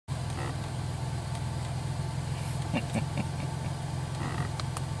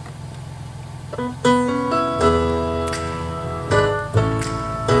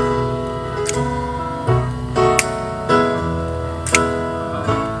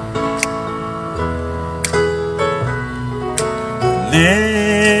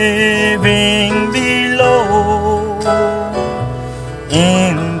Living below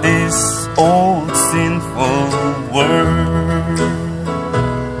in this old sinful world,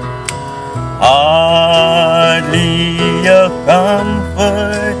 hardly a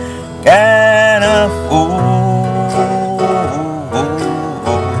comfort can afford,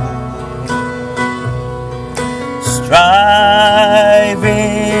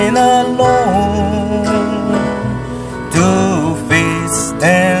 striving alone to face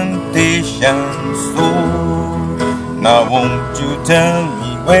temptation. So now won't you tell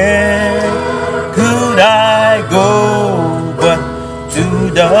me where could I go but to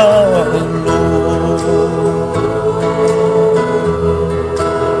the Lord?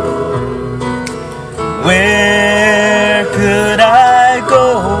 Where could I go?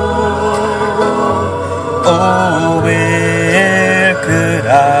 Oh, where could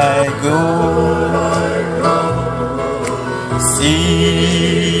I go?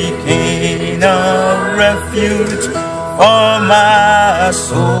 Seeking a refuge for my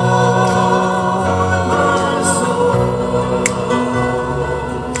soul,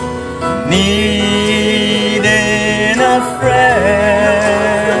 needing a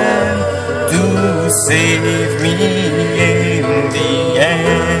friend to save me in the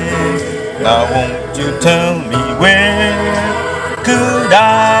end. Now won't you tell me where could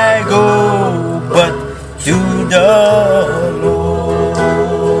I go but to the Lord?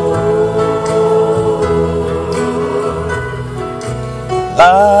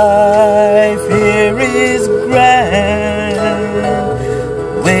 Life here is grand,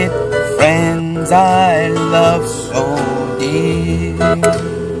 with friends I love so dear.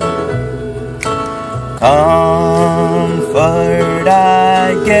 Comfort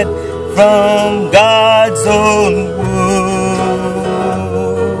I get from God's own word.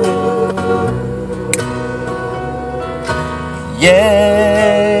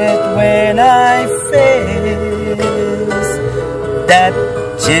 Yet when I face that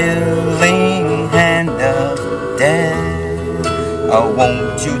chilling hand of death, oh,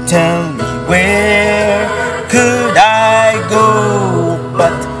 won't you tell me where could I go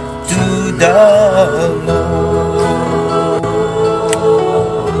but to the Lord?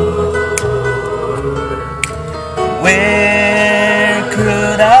 Where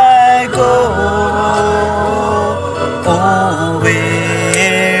could I go? Oh,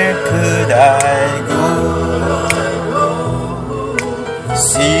 where could I go?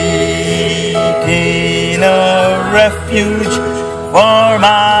 Seeking a refuge for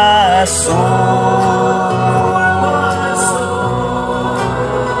my soul,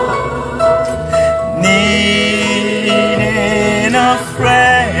 needing a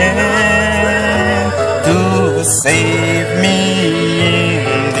friend to save me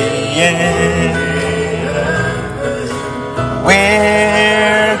in the end.